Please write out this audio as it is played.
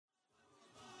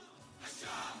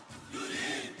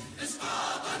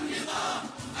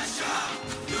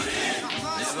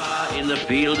the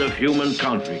field of human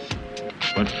conflict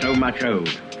was so much owed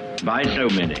by so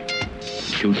many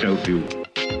to so few.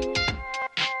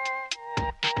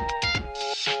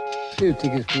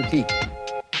 Utrikespolitik.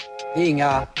 Det är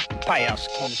inga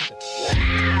pajaskonster.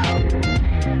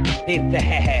 Det är inte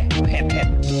hehe och hepp hepp.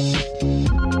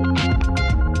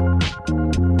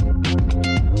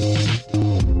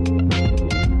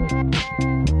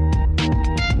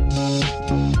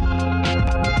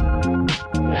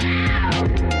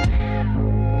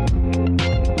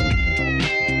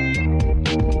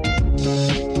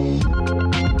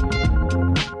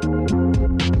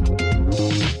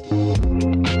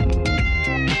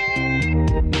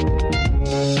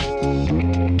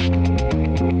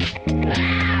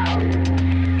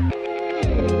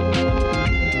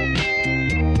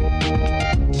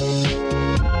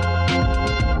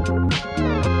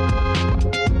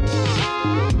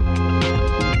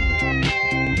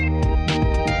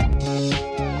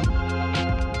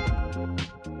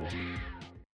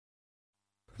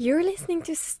 You're listening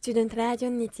to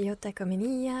Studentradion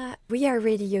 98,9. We are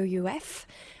Radio UF,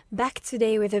 back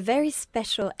today with a very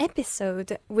special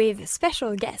episode with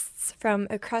special guests from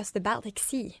across the Baltic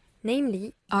Sea,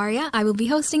 namely Arya. I will be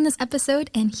hosting this episode,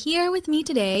 and here with me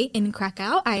today in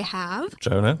Krakow, I have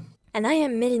Jonah. And I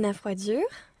am Melina Froidur.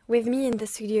 With me in the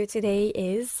studio today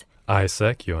is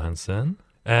Isaac Johansson.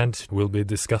 And we'll be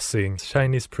discussing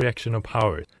Chinese projection of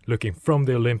power, looking from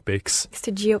the Olympics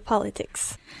to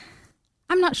geopolitics.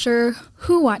 I'm not sure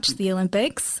who watched the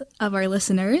Olympics of our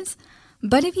listeners,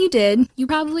 but if you did, you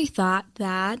probably thought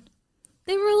that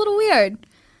they were a little weird.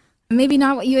 Maybe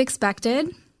not what you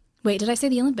expected. Wait, did I say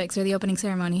the Olympics or the opening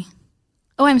ceremony?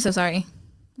 Oh, I'm so sorry.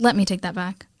 Let me take that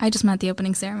back. I just meant the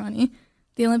opening ceremony.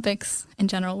 The Olympics in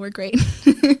general were great.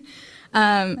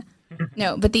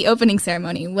 No, but the opening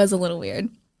ceremony was a little weird.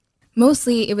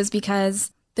 Mostly it was because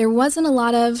there wasn't a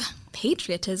lot of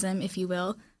patriotism, if you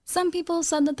will. Some people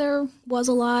said that there was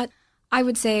a lot. I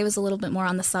would say it was a little bit more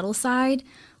on the subtle side,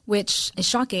 which is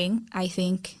shocking, I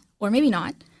think, or maybe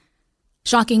not.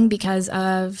 Shocking because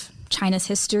of China's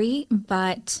history,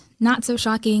 but not so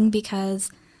shocking because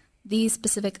these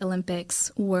specific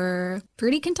Olympics were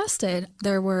pretty contested.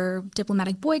 There were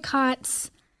diplomatic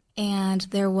boycotts, and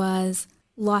there was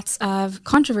lots of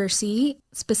controversy,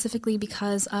 specifically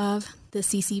because of the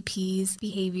CCP's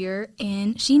behavior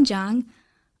in Xinjiang,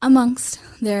 amongst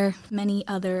their many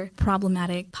other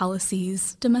problematic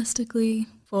policies, domestically,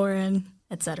 foreign,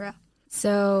 etc.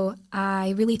 So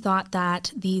I really thought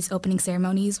that these opening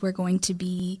ceremonies were going to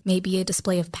be maybe a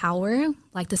display of power,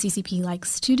 like the CCP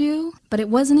likes to do, but it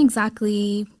wasn't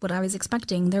exactly what I was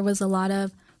expecting. There was a lot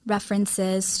of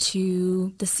references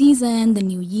to the season, the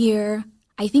new year.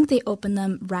 I think they opened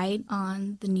them right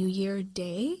on the New Year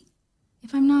Day,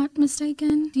 if I'm not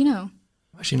mistaken. Do you know?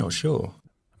 I'm actually not sure.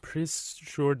 Pretty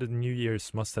sure the New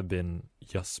Year's must have been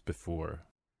just before.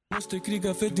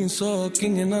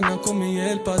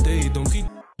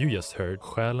 You just heard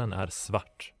Själen är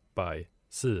svart by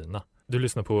Sina. Du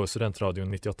lyssnar på Studentradion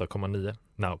 98,9.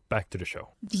 Now back to the show.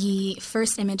 The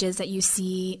first images that you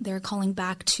see, they're calling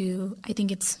back to, I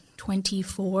think it's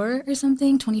 24 or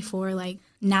something, 24 like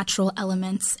natural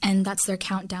elements, and that's their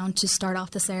countdown to start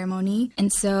off the ceremony.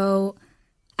 And so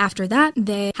after that,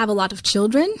 they have a lot of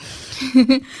children.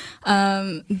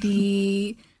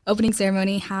 The opening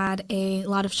ceremony had a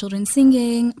lot of children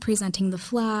singing, presenting the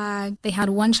flag. They had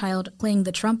one child playing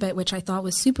the trumpet, which I thought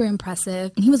was super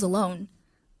impressive, and he was alone,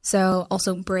 so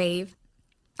also brave.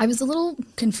 I was a little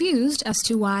confused as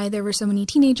to why there were so many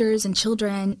teenagers and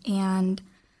children, and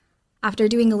after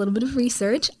doing a little bit of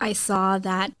research, I saw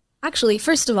that actually,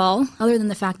 first of all, other than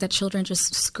the fact that children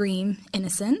just scream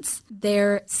innocence,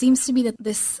 there seems to be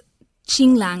this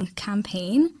Qinglang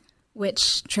campaign,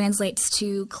 which translates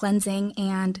to cleansing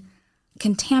and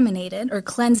contaminated, or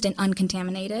cleansed and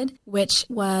uncontaminated, which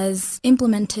was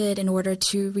implemented in order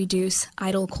to reduce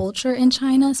idol culture in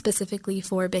China, specifically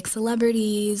for big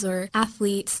celebrities or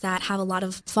athletes that have a lot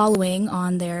of following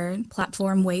on their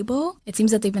platform Weibo. It seems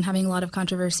that they've been having a lot of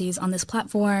controversies on this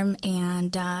platform,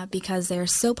 and because they're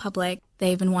so public,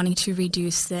 they've been wanting to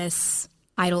reduce this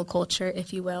idol culture,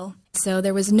 if you will. So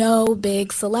there was no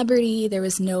big celebrity, there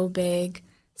was no big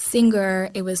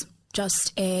singer, it was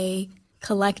just a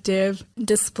collective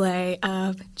display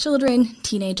of children,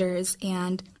 teenagers,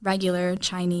 and regular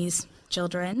Chinese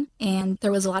children. And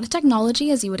there was a lot of technology,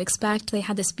 as you would expect. They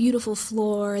had this beautiful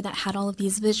floor that had all of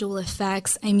these visual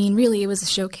effects. I mean, really, it was a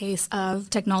showcase of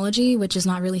technology, which is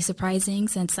not really surprising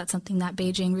since that's something that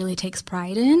Beijing really takes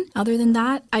pride in. Other than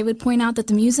that, I would point out that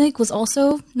the music was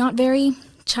also not very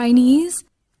Chinese.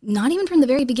 not even from the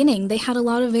very beginning. They had a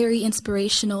lot of very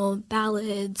inspirational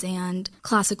ballads and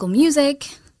classical music.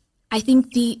 I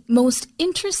think the most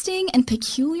interesting and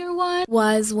peculiar one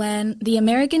was when the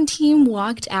American team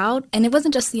walked out, and it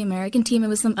wasn't just the American team, it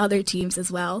was some other teams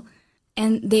as well.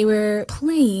 And they were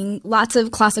playing lots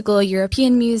of classical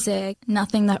European music,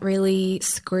 nothing that really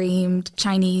screamed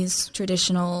Chinese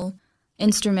traditional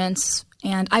instruments.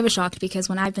 And I was shocked because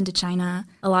when I've been to China,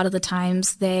 a lot of the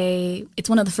times it's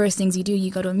one of the first things you do.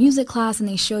 You go to a music class and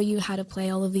they show you how to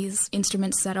play all of these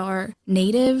instruments that are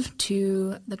native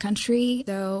to the country.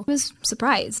 So I was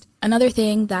surprised. Another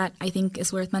thing that I think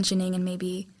is worth mentioning and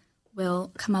maybe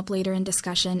will come up later in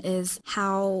discussion is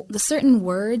how the certain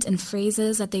words and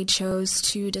phrases that they chose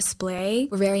to display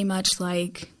were very much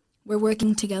like, we're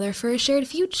working together for a shared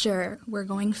future. We're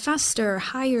going faster,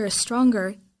 higher,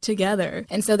 stronger together.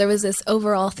 And so there was this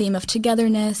overall theme of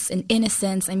togetherness and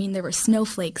innocence. I mean, there were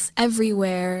snowflakes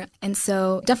everywhere. And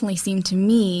so it definitely seemed to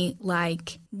me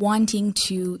like wanting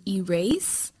to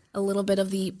erase a little bit of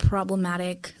the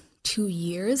problematic 2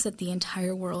 years that the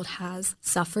entire world has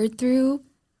suffered through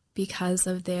because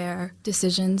of their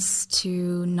decisions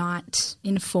to not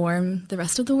inform the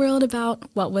rest of the world about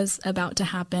what was about to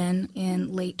happen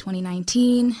in late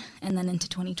 2019 and then into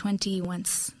 2020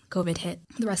 once COVID hit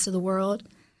the rest of the world.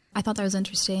 I thought that was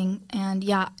interesting. And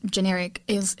yeah, generic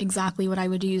is exactly what I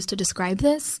would use to describe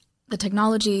this. The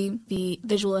technology, the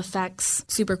visual effects,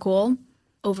 super cool.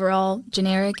 Overall,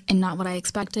 generic and not what I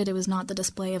expected. It was not the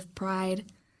display of pride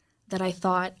that I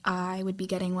thought I would be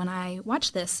getting when I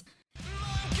watched this.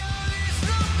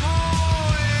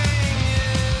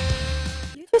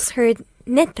 You just heard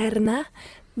Netterna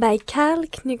by Carl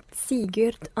Knut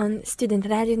Sigurd on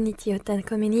Studentradio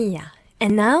 98,9.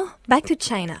 And now, back to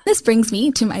China. This brings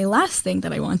me to my last thing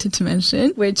that I wanted to mention,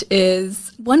 which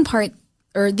is one part,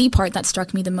 or the part that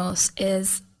struck me the most,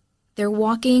 is they're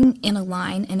walking in a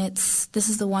line, and this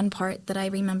is the one part that I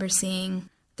remember seeing.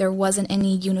 There wasn't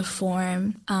any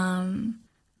uniform.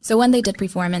 So when they did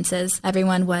performances,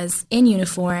 everyone was in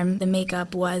uniform. The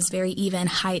makeup was very even,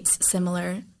 heights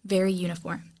similar, very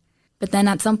uniform. But then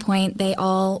at some point, they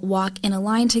all walk in a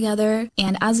line together,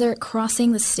 and as they're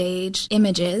crossing the stage,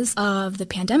 images of the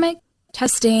pandemic,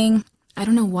 testing, I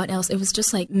don't know what else. It was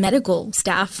just like medical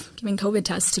staff giving COVID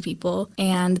tests to people.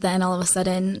 And then all of a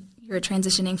sudden, you're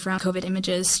transitioning from COVID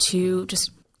images to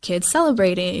just kids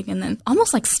celebrating, and then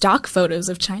almost like stock photos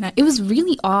of China. It was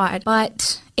really odd,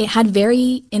 but it had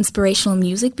very inspirational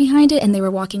music behind it, and they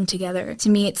were walking together. To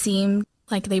me, it seemed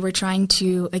like they were trying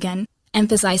to, again,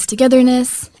 emphasize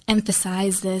togetherness,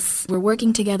 emphasize this, we're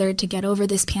working together to get over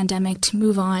this pandemic, to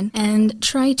move on, and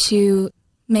try to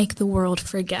make the world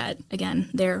forget, again,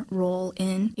 their role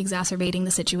in exacerbating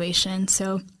the situation.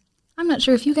 So I'm not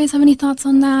sure if you guys have any thoughts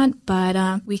on that,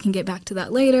 but we can get back to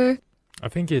that later. I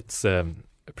think it's a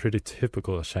pretty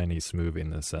typical Chinese move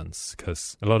in a sense,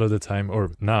 because a lot of the time,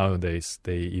 or nowadays,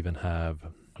 they even have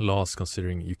laws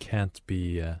considering you can't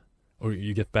be, or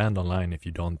you get banned online if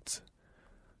you don't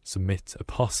submit a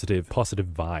positive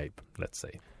vibe, let's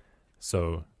say.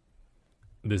 So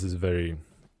this is very,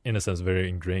 in a sense, very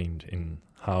ingrained in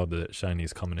how the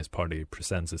Chinese Communist Party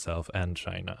presents itself and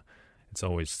China. It's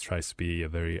always tries to be a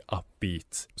very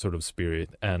upbeat sort of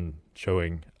spirit and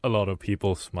showing a lot of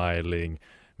people smiling,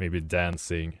 maybe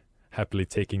dancing, happily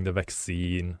taking the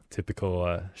vaccine,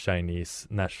 typical Chinese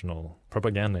national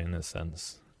propaganda in a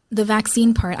sense. The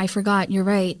vaccine part, I forgot, you're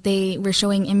right. They were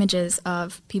showing images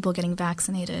of people getting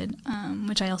vaccinated,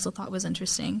 which I also thought was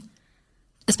interesting.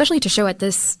 Especially to show in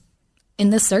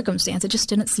this circumstance, it just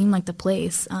didn't seem like the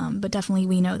place. But definitely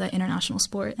we know that international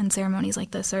sport and ceremonies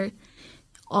like this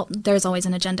there's always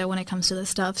an agenda when it comes to this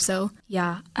stuff. So,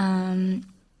 yeah.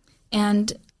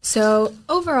 And so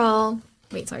overall,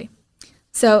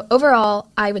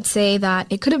 I would say that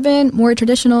it could have been more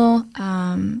traditional,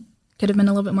 could have been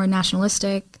a little bit more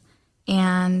nationalistic.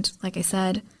 And like I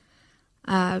said,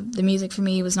 the music for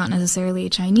me was not necessarily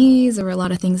Chinese. There were a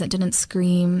lot of things that didn't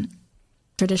scream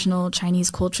traditional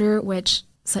Chinese culture, which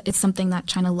it's something that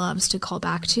China loves to call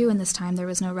back to. And this time there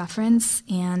was no reference.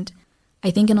 And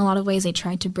I think in a lot of ways they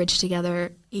tried to bridge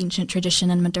together ancient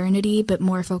tradition and modernity, but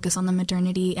more focus on the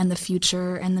modernity and the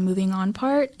future and the moving on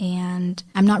part. And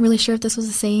I'm not really sure if this was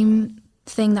the same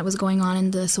thing that was going on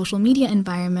in the social media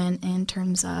environment in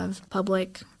terms of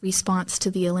public response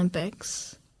to the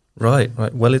Olympics. Right.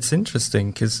 Well, it's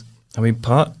interesting because, I mean,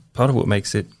 part of what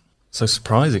makes it so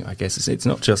surprising, I guess, is it's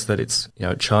not just that it's,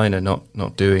 China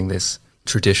not doing this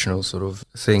traditional sort of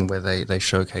thing where they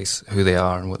showcase who they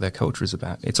are and what their culture is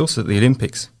about. It's also the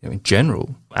Olympics, in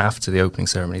general, after the opening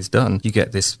ceremony is done, you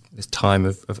get this time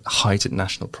of heightened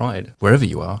national pride, wherever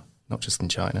you are, not just in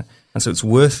China. And so it's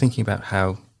worth thinking about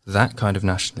how that kind of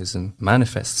nationalism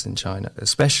manifests in China,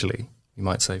 especially, you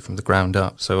might say, from the ground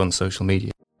up, so on social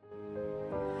media.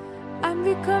 I'm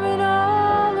becoming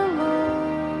all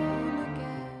alone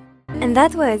again. And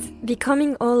that was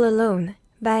Becoming All Alone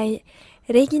by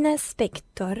Regina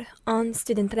Spektor on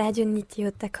Studentradion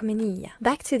 98,9.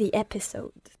 Back to the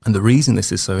episode. And the reason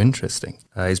this is so interesting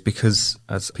is because,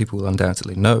 as people will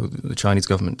undoubtedly know, the Chinese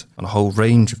government, on a whole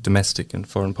range of domestic and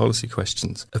foreign policy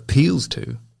questions, appeals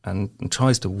to and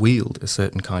tries to wield a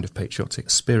certain kind of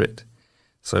patriotic spirit.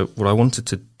 So what I wanted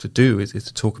to do is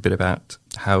to talk a bit about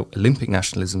how Olympic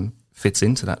nationalism fits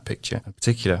into that picture. In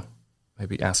particular,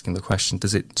 maybe asking the question,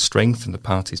 does it strengthen the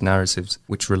party's narratives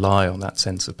which rely on that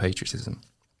sense of patriotism?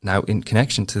 Now, in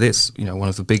connection to this, one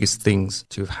of the biggest things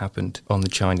to have happened on the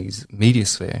Chinese media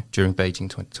sphere during Beijing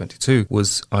 2022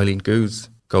 was Eileen Gu's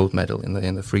gold medal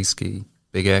in the free ski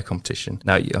big air competition.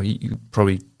 Now, you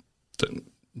probably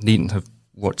needn't have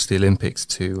watched the Olympics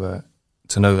to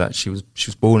know that she was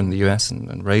born in the US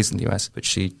and raised in the US, but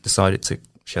she had decided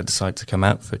to come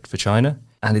out for China,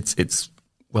 and it's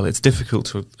difficult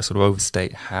to sort of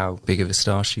overstate how big of a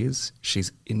star she is.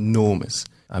 She's enormous.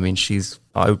 I mean,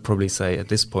 I would probably say at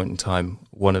this point in time,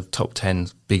 one of top 10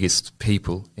 biggest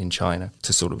people in China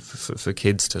to sort of, for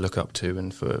kids to look up to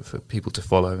and for people to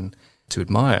follow and to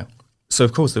admire. So,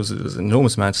 of course, there was an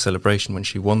enormous amount of celebration when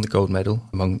she won the gold medal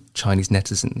among Chinese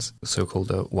netizens, the so-called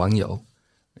Wangyou,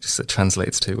 which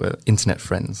translates to internet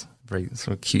friends, very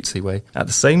sort of cutesy way. At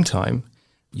the same time,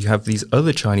 you have these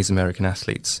other Chinese-American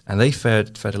athletes, and they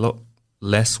fared a lot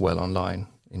less well online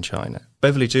in China.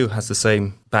 Beverly Zhu has the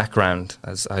same background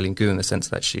as Eileen Gu in the sense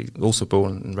that she also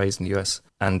born and raised in the US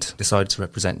and decided to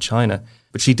represent China,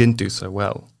 but she didn't do so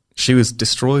well. She was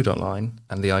destroyed online,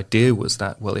 and the idea was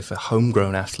that, well, if a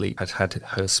homegrown athlete had had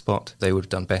her spot, they would have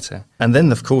done better. And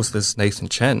then, of course, there's Nathan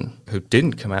Chen, who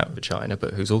didn't come out of China,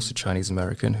 but who's also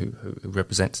Chinese-American, who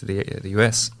represented the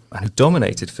US, and who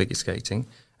dominated figure skating,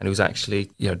 and who was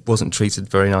actually, wasn't treated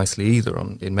very nicely either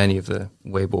in many of the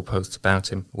Weibo posts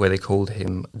about him, where they called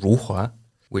him Ruhua,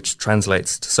 which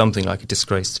translates to something like a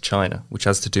disgrace to China, which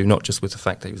has to do not just with the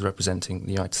fact that he was representing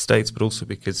the United States, but also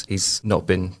because he's not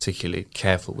been particularly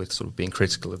careful with sort of being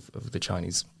critical of the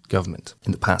Chinese government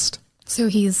in the past. So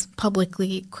he's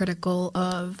publicly critical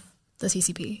of the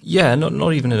CCP? Yeah,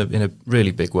 not even in a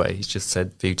really big way. He's just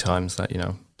said a few times that,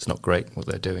 it's not great what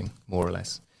they're doing, more or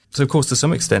less. So, of course, to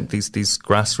some extent, these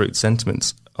grassroots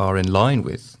sentiments are in line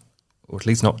with, or at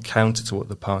least not counter to what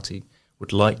the party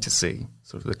would like to see,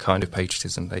 sort of the kind of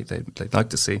patriotism they'd like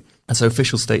to see. And so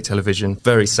official state television,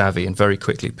 very savvy and very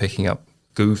quickly picking up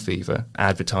Gu fever,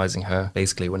 advertising her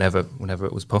basically whenever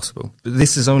it was possible. But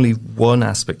this is only one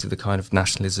aspect of the kind of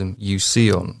nationalism you see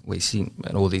on Weixin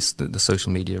and all the social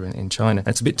media in China. And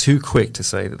it's a bit too quick to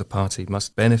say that the party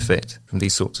must benefit from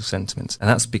these sorts of sentiments. And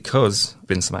that's because there have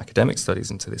been some academic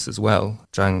studies into this as well.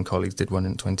 Zhang and colleagues did one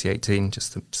in 2018,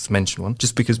 just to mention one.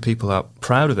 Just because people are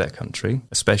proud of their country,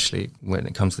 especially when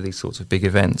it comes to these sorts of big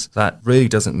events, that really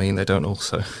doesn't mean they don't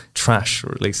also trash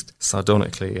or at least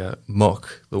sardonically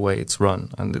mock the way it's run.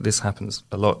 And this happens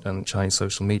a lot on Chinese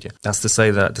social media. That's to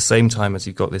say that at the same time as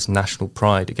you've got this national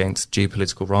pride against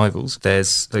geopolitical rivals,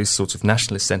 there's those sorts of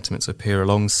nationalist sentiments appear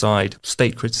alongside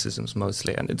state criticisms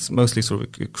mostly, and it's mostly sort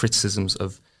of criticisms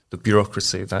of the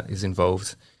bureaucracy that is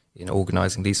involved in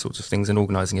organising these sorts of things and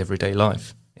organising everyday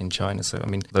life in China. So, I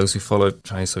mean, those who follow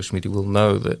Chinese social media will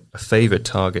know that a favoured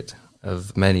target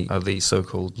of many of the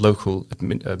so-called local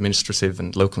administrative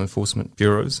and local enforcement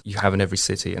bureaus you have in every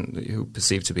city and who are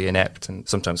perceived to be inept and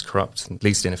sometimes corrupt and at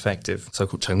least ineffective,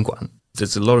 so-called 城管.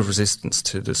 There's a lot of resistance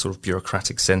to the sort of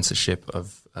bureaucratic censorship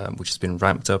of which has been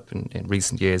ramped up in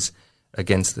recent years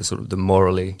against the sort of the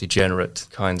morally degenerate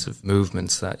kinds of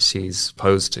movements that she's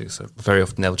opposed to. So very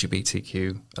often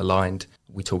LGBTQ aligned.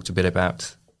 We talked a bit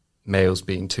about males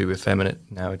being too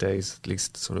effeminate nowadays, at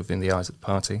least sort of in the eyes of the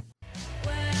party.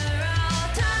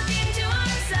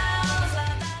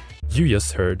 You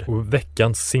just heard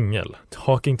veckans singel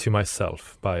Talking to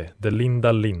Myself by The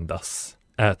Linda Lindas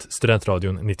at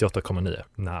Studentradion 98,9.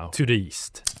 Now to the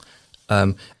east.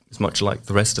 It's much like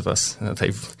the rest of us.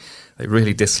 They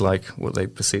really dislike what they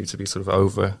perceive to be sort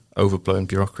of overblown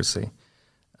bureaucracy.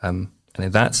 And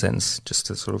in that sense, just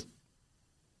to sort of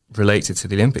relate it to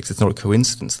the Olympics, it's not a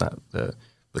coincidence that the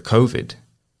COVID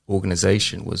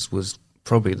organization was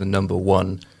probably the number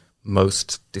one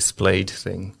most displayed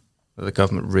thing that the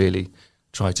government really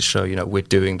tried to show, we're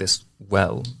doing this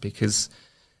well, because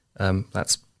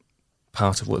that's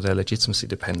part of what their legitimacy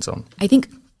depends on. I think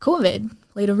COVID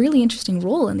played a really interesting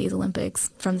role in these Olympics,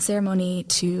 from the ceremony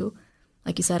to,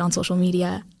 like you said, on social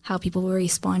media, how people were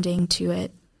responding to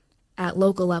it. at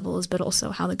local levels, but also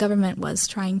how the government was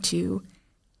trying to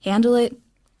handle it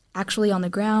actually on the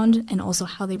ground, and also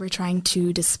how they were trying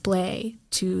to display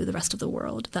to the rest of the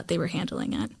world that they were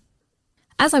handling it.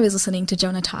 As I was listening to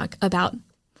Jonah talk about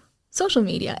social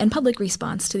media and public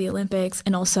response to the Olympics,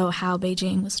 and also how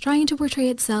Beijing was trying to portray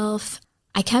itself,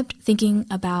 I kept thinking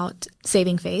about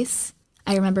saving face.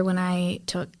 I remember when I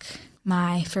took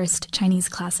my first Chinese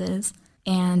classes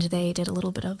and they did a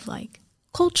little bit of like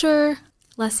culture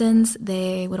lessons,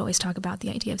 they would always talk about the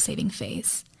idea of saving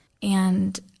face.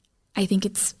 And I think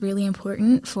it's really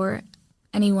important for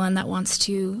anyone that wants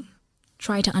to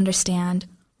try to understand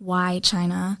why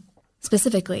China,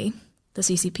 specifically the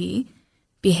CCP,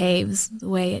 behaves the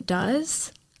way it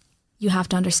does. You have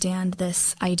to understand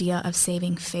this idea of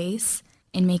saving face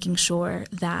and making sure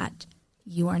that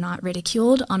you are not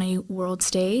ridiculed on a world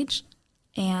stage.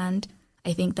 And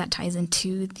I think that ties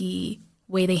into the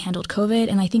way they handled COVID.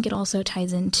 And I think it also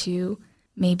ties into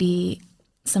maybe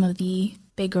some of the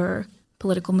bigger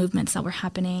political movements that were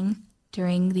happening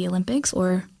during the Olympics,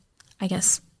 or I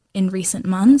guess in recent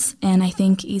months. And I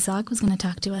think Isaac was going to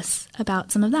talk to us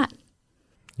about some of that.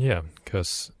 Yeah,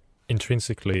 because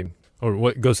intrinsically, or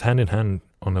what goes hand in hand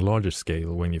on a larger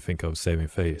scale when you think of saving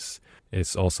face,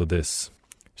 is also this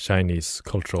Chinese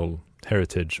cultural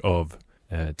heritage of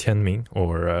Tianming,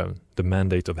 or the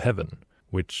mandate of heaven,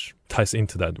 which ties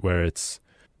into that, where it's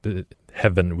the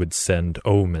heaven would send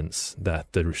omens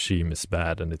that the regime is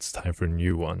bad and it's time for a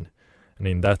new one. And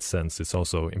in that sense, it's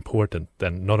also important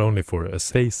then not only for a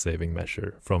face-saving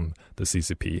measure from the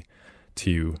CCP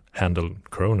to handle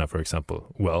Corona, for example,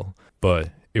 well, but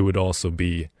it would also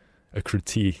be a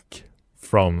critique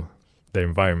from the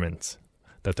environment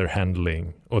that they're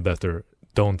handling, or that they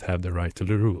don't have the right to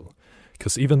the rule.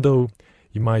 Because even though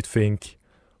you might think,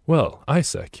 well,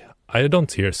 Isaac, I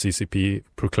don't hear CCP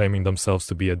proclaiming themselves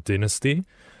to be a dynasty,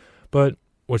 but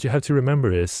what you have to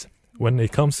remember is, when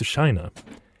it comes to China,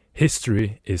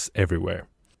 history is everywhere.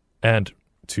 And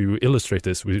to illustrate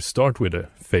this, we start with a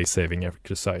face-saving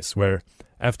exercise, where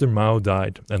after Mao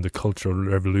died and the Cultural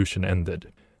Revolution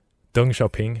ended, Deng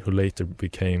Xiaoping, who later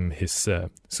became his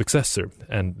successor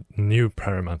and new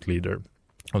paramount leader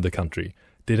of the country,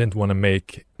 didn't want to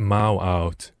make Mao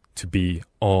out to be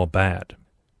all bad.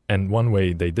 And one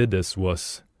way they did this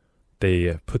was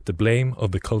they put the blame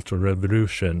of the Cultural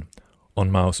Revolution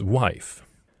on Mao's wife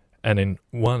and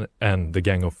the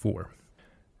Gang of Four.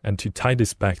 And to tie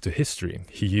this back to history,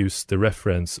 he used the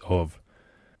reference of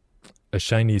a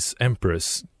Chinese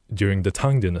empress during the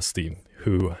Tang Dynasty,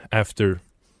 who after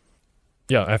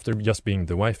just being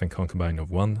the wife and concubine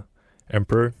of one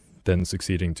emperor, then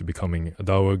succeeding to becoming a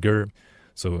dowager,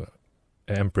 so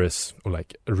an empress, or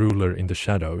like a ruler in the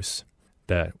shadows,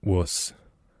 that was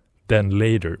then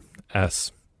later,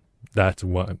 as that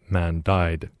one man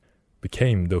died,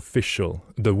 became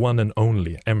the one and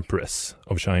only empress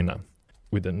of China,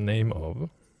 with the name of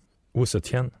Wu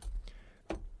Zetian.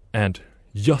 And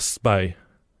just by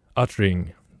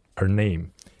uttering her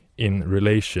name in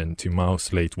relation to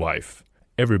Mao's late wife,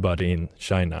 everybody in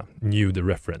China knew the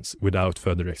reference without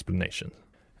further explanation.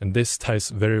 And this ties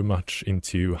very much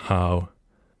into how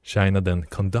China then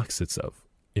conducts itself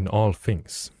in all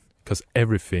things, because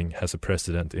everything has a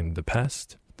precedent in the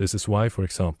past. This is why, for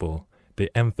example, they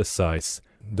emphasize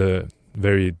the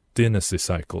very dynasty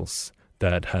cycles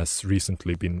that has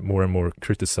recently been more and more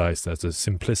criticized as a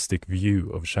simplistic view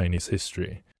of Chinese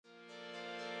history.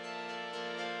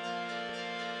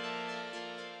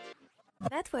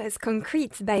 That was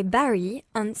Concrete by Barry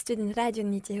on Student Radio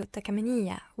Nitiho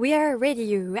Takamania. We are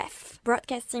Radio UF,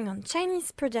 broadcasting on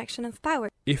Chinese projection of power.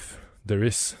 If there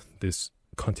is this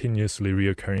continuously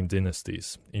reoccurring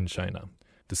dynasties in China,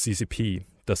 the CCP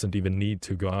doesn't even need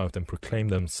to go out and proclaim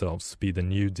themselves to be the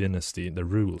new dynasty that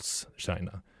rules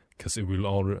China, because it will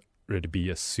already be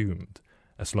assumed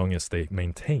as long as they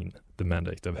maintain the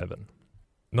mandate of heaven.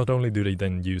 Not only do they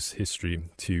then use history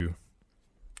to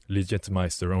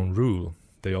legitimize their own rule,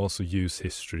 they also use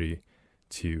history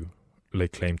to lay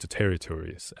claim to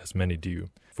territories, as many do.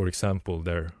 For example,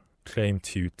 their claim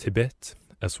to Tibet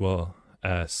as well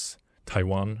as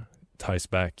Taiwan ties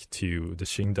back to the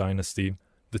Qing dynasty,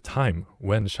 the time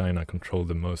when China controlled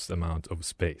the most amount of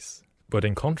space. But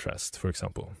in contrast, for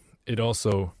example, it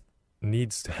also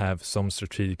needs to have some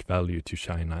strategic value to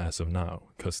China as of now,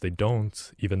 because they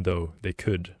don't, even though they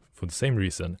could, for the same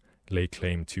reason, lay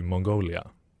claim to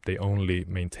Mongolia. They only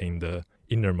maintain the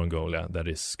Inner Mongolia that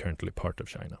is currently part of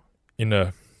China. In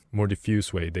a more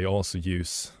diffuse way, they also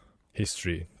use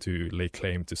history to lay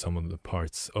claim to some of the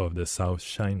parts of the South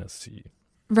China Sea.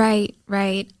 Right.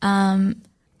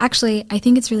 Actually, I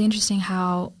think it's really interesting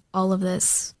how all of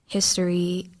this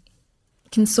history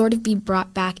can sort of be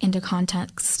brought back into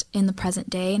context in the present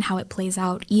day and how it plays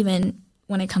out even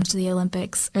when it comes to the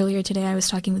Olympics. Earlier today, I was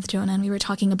talking with Jonah, and we were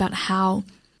talking about how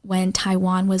when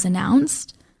Taiwan was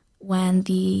announced, when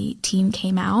the team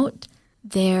came out,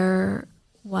 there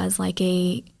was like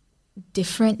a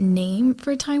different name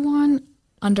for Taiwan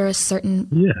under a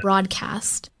certain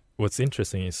broadcast. What's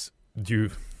interesting is,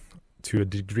 due to a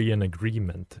degree and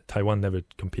agreement, Taiwan never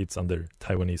competes under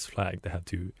Taiwanese flag. They have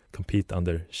to compete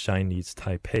under Chinese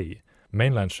Taipei.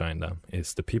 Mainland China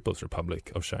is the People's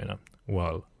Republic of China,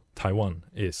 while Taiwan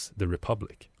is the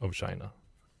Republic of China.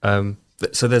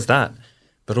 So there's that,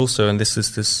 but also, and this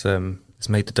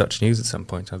made the Dutch news at some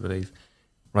point, I believe.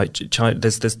 Right,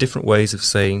 there's different ways of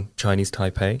saying Chinese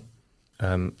Taipei.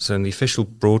 So in the official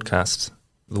broadcast,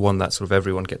 the one that sort of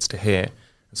everyone gets to hear,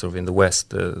 sort of in the West,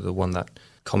 the one that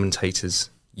commentators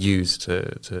use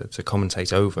to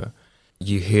commentate over,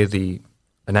 you hear the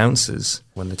announcers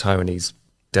when the Taiwanese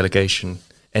delegation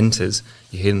enters,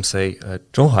 you hear them say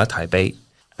中华台北,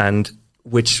 and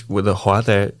which with the Hua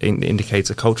there indicates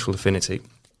a cultural affinity.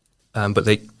 But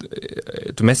they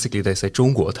domestically they say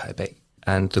中国台北,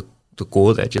 and the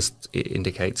Guo there just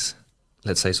indicates,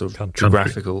 let's say, sort of Country.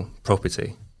 geographical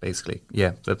property, basically.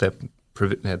 Yeah, that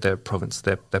they're province,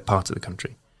 they're part of the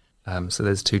country. So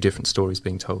there's two different stories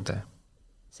being told there.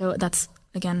 So that's,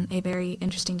 again, a very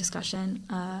interesting discussion,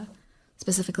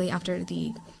 specifically after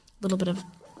the little bit of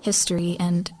history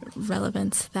and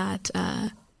relevance that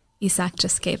Isak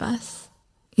just gave us.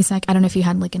 Isak, I don't know if you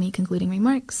had like any concluding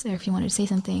remarks or if you wanted to say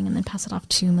something and then pass it off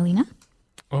to Melina.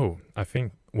 Oh, I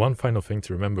think one final thing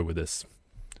to remember with this.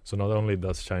 So not only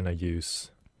does China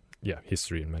use,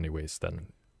 history in many ways, then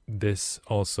this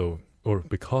also, or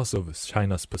because of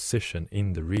China's position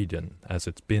in the region as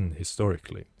it's been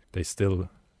historically, they still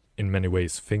in many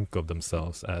ways think of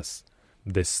themselves as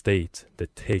this state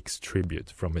that takes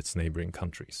tribute from its neighboring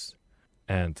countries.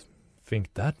 And I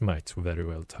think that might very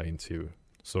well tie into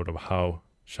sort of how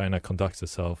China conducts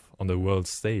itself on the world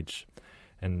stage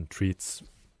and treats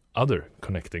other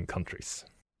connecting countries.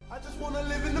 I just wanna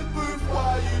live in the booth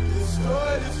while you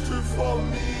destroy this truth for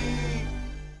me.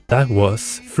 That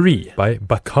was Free by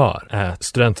Bakar at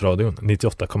Studentradion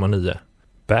 98,9.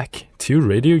 Back to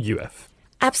Radio UF.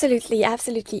 Absolutely,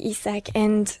 Isak.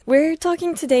 And we're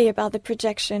talking today about the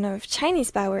projection of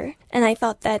Chinese power. And I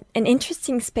thought that an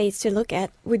interesting space to look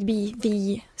at would be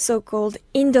the so-called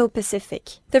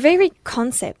Indo-Pacific. The very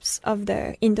concepts of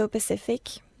the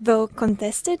Indo-Pacific, though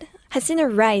contested, has seen a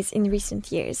rise in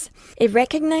recent years. It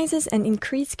recognizes an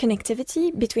increased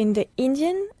connectivity between the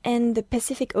Indian and the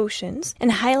Pacific Oceans and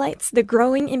highlights the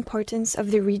growing importance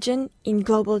of the region in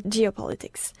global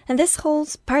geopolitics. And this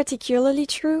holds particularly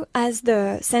true as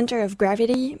the center of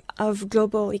gravity of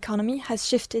global economy has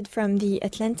shifted from the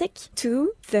Atlantic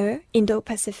to the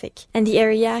Indo-Pacific, and the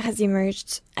area has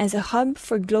emerged as a hub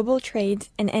for global trade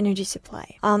and energy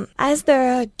supply. As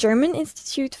the German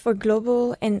Institute for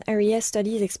Global and Area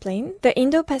Studies explained, the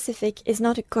Indo-Pacific is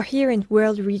not a coherent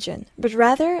world region, but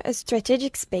rather a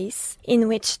strategic space in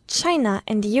which China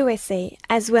and the USA,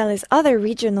 as well as other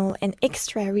regional and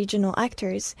extra-regional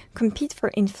actors, compete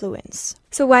for influence.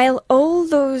 So while all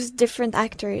those different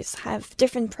actors have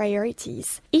different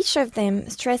priorities, each of them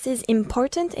stresses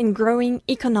important and growing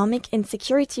economic and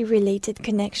security-related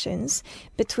connections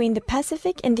between the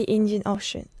Pacific and the Indian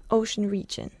Ocean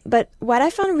region. But what I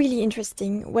found really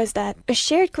interesting was that a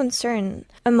shared concern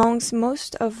amongst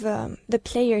most of the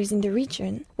players in the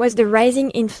region was the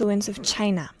rising influence of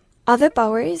China. Other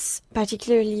powers,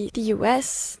 particularly the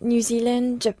US, New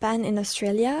Zealand, Japan, and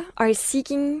Australia, are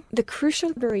seeking the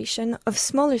crucial collaboration of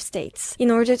smaller states in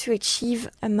order to achieve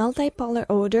a multipolar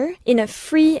order in a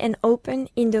free and open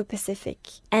Indo-Pacific.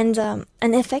 And an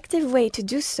effective way to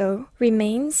do so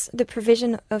remains the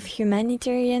provision of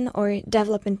humanitarian or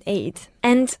development aid.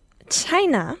 And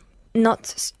China,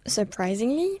 not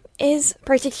surprisingly, is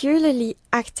particularly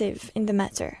active in the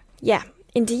matter. Yeah.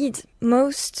 Indeed,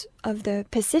 most of the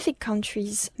Pacific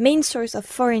countries' main source of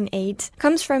foreign aid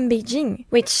comes from Beijing,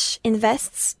 which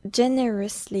invests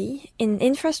generously in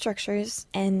infrastructures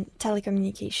and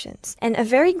telecommunications. And a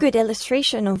very good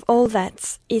illustration of all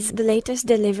that is the latest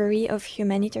delivery of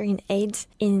humanitarian aid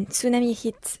in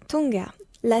tsunami-hit Tonga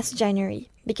last January.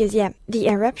 Because, the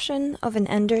eruption of an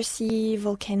undersea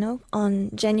volcano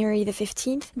on January the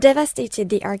 15th devastated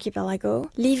the archipelago,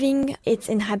 leaving its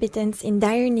inhabitants in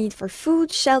dire need for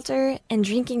food, shelter, and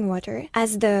drinking water,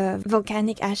 as the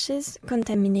volcanic ashes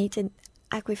contaminated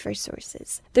aquifer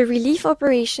sources. The relief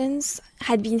operations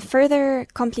had been further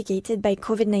complicated by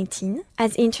COVID-19,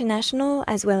 as international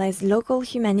as well as local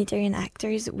humanitarian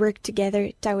actors worked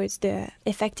together towards the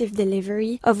effective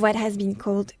delivery of what has been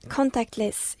called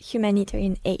contactless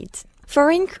humanitarian aid.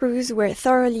 Foreign crews were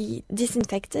thoroughly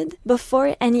disinfected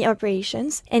before any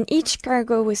operations, and each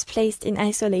cargo was placed in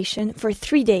isolation for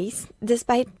 3 days,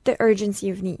 despite the urgency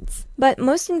of needs. But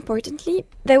most importantly,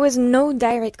 there was no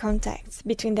direct contact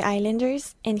between the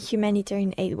islanders and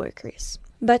humanitarian aid workers.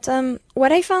 But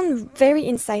what I found very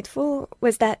insightful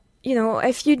was that,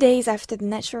 a few days after the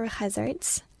natural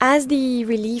hazards, as the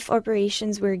relief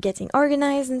operations were getting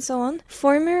organized and so on,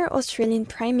 former Australian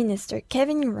Prime Minister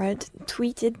Kevin Rudd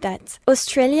tweeted that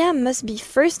Australia must be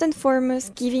first and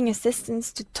foremost giving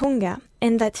assistance to Tonga,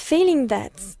 and that failing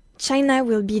that, China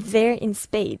will be there in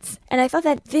spades. And I thought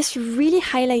that this really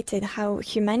highlighted how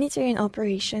humanitarian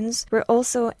operations were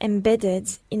also embedded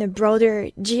in a broader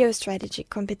geostrategic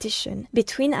competition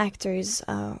between actors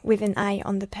with an eye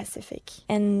on the Pacific.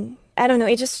 And I don't know,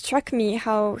 it just struck me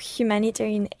how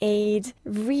humanitarian aid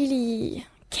really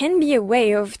can be a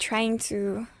way of trying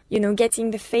to,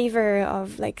 getting the favor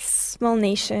of small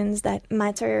nations that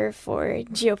matter for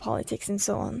geopolitics and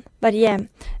so on. But yeah,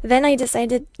 then I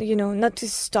decided, not to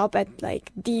stop at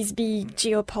these big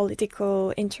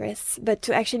geopolitical interests, but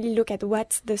to actually look at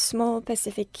what the small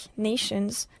Pacific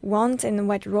nations want and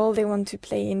what role they want to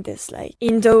play in this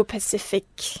Indo-Pacific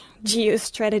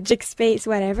geostrategic space,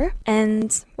 whatever.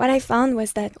 And what I found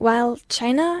was that while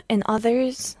China and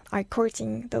others are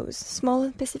courting those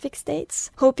small Pacific states,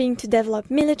 hoping to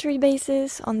develop military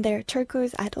bases on their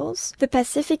turquoise atolls, the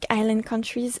Pacific island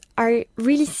countries are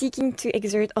really seeking to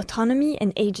exert autonomy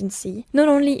and agency, not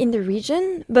only in the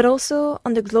region, but also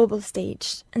on the global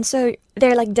stage. And so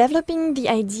they're developing the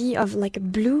idea of a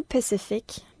blue Pacific,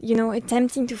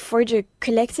 attempting to forge a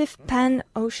collective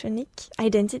pan-oceanic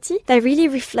identity that really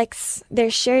reflects their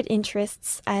shared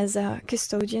interests as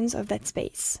custodians of that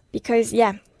space. Because,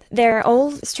 they're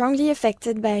all strongly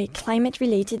affected by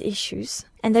climate-related issues,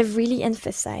 and they've really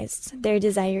emphasized their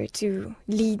desire to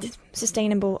lead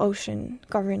sustainable ocean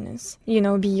governance,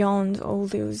 beyond all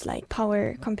those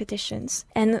power competitions.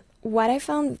 And what I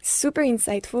found super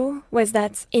insightful was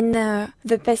that in the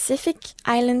Pacific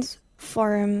Islands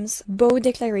Forum's Bow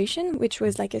Declaration, which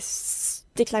was a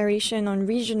declaration on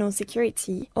regional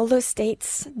security, all those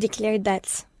states declared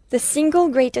that the single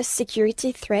greatest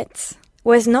security threat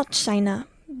was not China,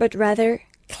 but rather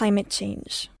climate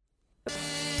change.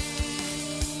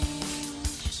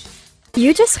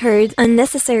 You just heard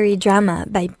Unnecessary Drama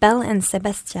by Belle and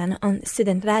Sebastian on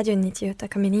Student Radio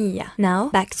 98,9. Now,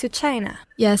 back to China.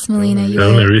 Yes, Melina, you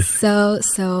are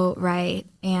so right.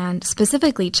 And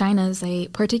specifically, China is a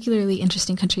particularly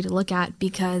interesting country to look at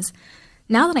because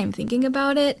now that I'm thinking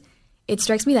about it, it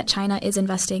strikes me that China is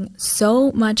investing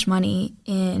so much money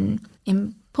in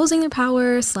imposing their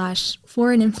power /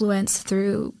 foreign influence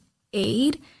through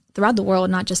aid throughout the world,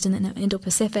 not just in the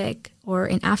Indo-Pacific or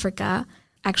in Africa.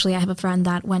 Actually, I have a friend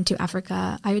that went to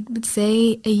Africa, I would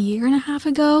say 1.5 years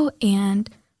ago, and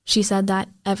she said that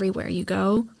everywhere you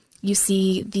go, you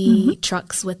see the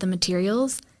trucks with the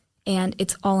materials, and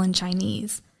it's all in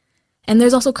Chinese. And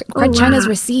there's also China's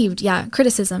received,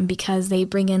 criticism because they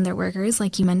bring in their workers,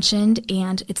 like you mentioned,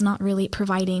 and it's not really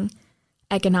providing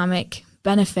economic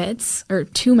benefits or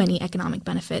too many economic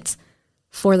benefits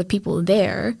for the people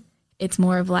there. It's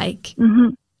more of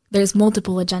there's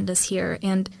multiple agendas here.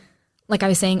 And like I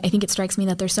was saying, I think it strikes me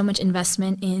that there's so much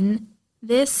investment in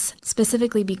this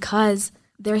specifically because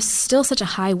there's still such a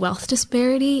high wealth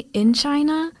disparity in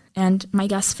China. And my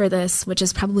guess for this, which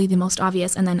is probably the most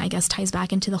obvious, and then I guess ties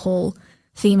back into the whole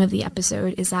theme of the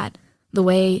episode, is that the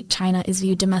way China is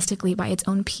viewed domestically by its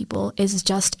own people is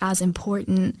just as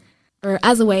important, or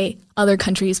as the way other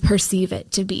countries perceive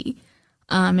it to be.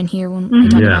 And here, when I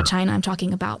talk about China, I'm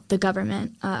talking about the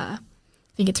government. I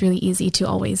think it's really easy to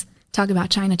always talk about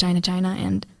China,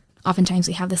 and oftentimes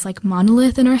we have this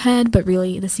monolith in our head, but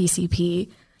really the CCP,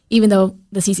 even though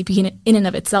the CCP in and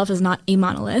of itself is not a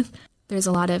monolith, there's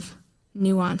a lot of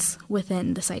nuance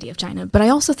within this idea of China. But I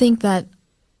also think that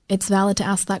it's valid to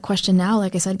ask that question now,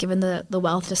 like I said, given the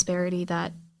wealth disparity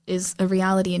that is a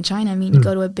reality in China. I mean, you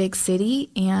go to a big city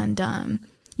and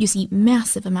you see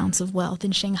massive amounts of wealth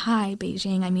in Shanghai,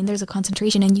 Beijing. I mean, there's a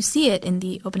concentration, and you see it in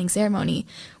the opening ceremony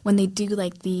when they do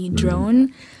the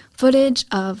drone footage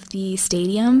of the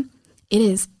stadium. It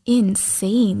is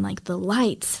insane, the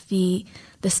lights, the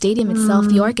stadium itself,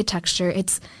 the architecture.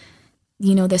 It's,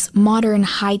 this modern,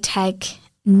 high-tech,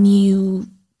 new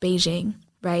Beijing,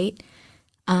 right?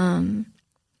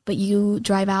 But you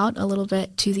drive out a little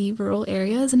bit to the rural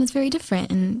areas, and it's very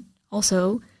different. And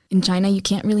Also, in China, you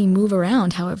can't really move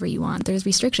around however you want. There's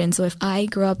restrictions. So if I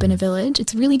grow up in a village,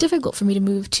 it's really difficult for me to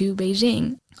move to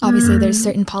Beijing. Obviously, there's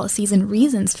certain policies and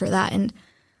reasons for that. And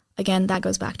again, that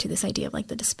goes back to this idea of like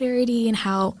the disparity and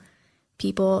how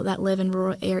people that live in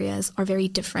rural areas are very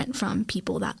different from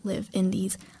people that live in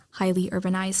these highly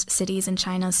urbanized cities in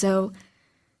China. So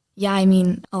yeah, I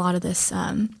mean, a lot of this,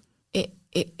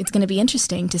 it's going to be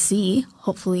interesting to see.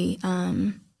 Hopefully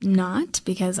not,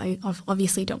 because I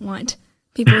obviously don't want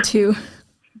people to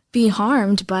be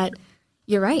harmed. But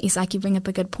you're right, Isak, you bring up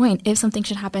a good point. If something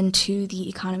should happen to the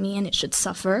economy and it should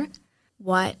suffer,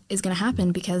 what is going to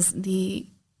happen? Because the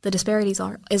disparities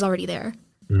is already there.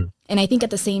 And I think at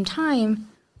the same time,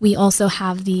 we also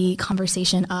have the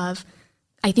conversation of,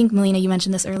 I think, Melina, you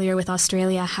mentioned this earlier with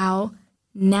Australia, how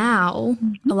now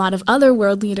a lot of other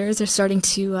world leaders are starting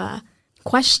to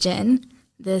question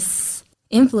this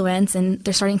influence, and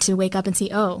they're starting to wake up and see,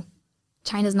 oh,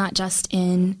 China's not just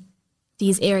in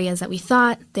these areas that we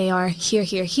thought. They are here,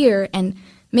 here, here. And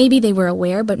maybe they were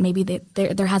aware, but maybe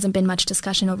there hasn't been much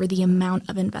discussion over the amount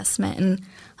of investment. And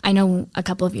I know a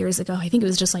couple of years ago, I think it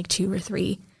was just like 2 or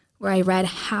 3, where I read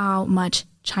how much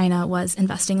China was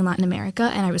investing in Latin America,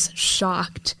 and I was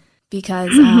shocked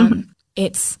because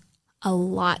it's a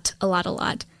lot,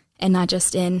 and not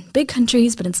just in big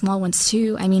countries, but in small ones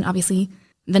too. I mean, obviously,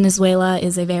 Venezuela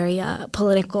is a very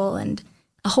political and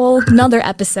a whole another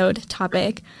episode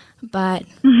topic, but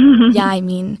yeah, I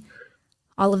mean,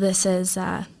 all of this is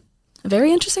a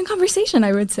very interesting conversation,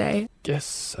 I would say.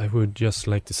 Yes, I would just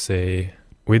like to say,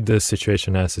 with the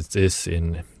situation as it is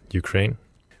in Ukraine,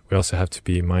 we also have to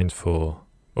be mindful,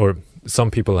 or some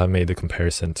people have made the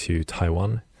comparison to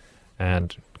Taiwan,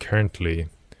 and currently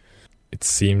it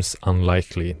seems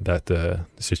unlikely that the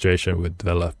situation would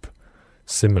develop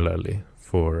similarly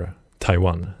for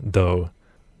Taiwan, though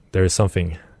there is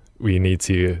something we need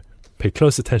to pay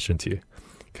close attention to,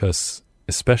 because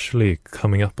especially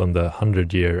coming up on the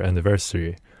 100-year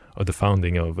anniversary of the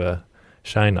founding of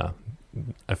China,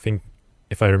 I think,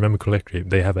 if I remember correctly,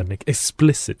 they have an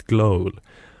explicit goal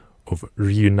of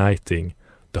reuniting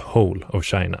the whole of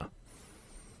China,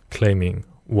 claiming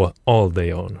what all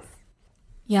they own.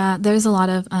 Yeah, there's a lot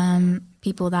of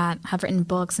people that have written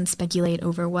books and speculate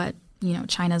over what,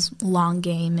 China's long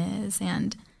game is,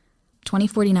 and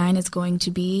 2049 is going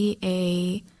to be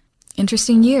a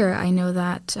interesting year. I know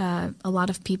that a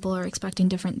lot of people are expecting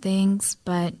different things,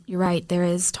 but you're right, there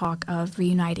is talk of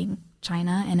reuniting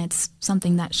China, and it's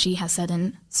something that Xi has said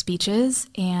in speeches,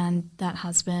 and that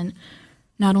has been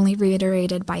not only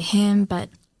reiterated by him, but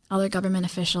other government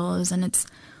officials, and it's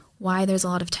why there's a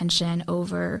lot of tension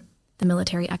over the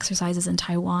military exercises in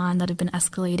Taiwan that have been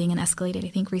escalating, I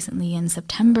think, recently in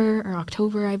September or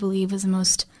October, I believe, was the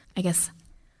most,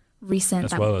 recent.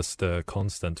 As well as the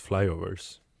constant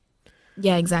flyovers.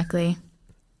 Yeah, exactly.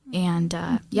 And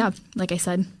like I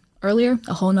said earlier,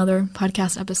 a whole nother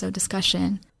podcast episode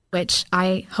discussion, which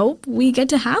I hope we get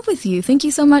to have with you. Thank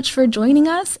you so much for joining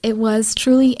us. It was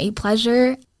truly a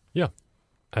pleasure. Yeah,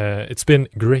 it's been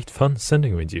great fun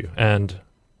sending with you. And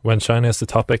when China is the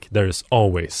topic, there's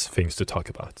always things to talk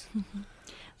about.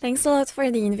 Thanks a lot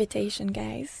for the invitation,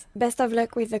 guys. Best of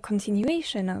luck with the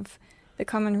continuation of The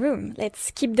Common Room. Let's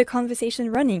keep the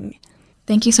conversation running.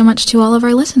 Thank you so much to all of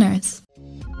our listeners.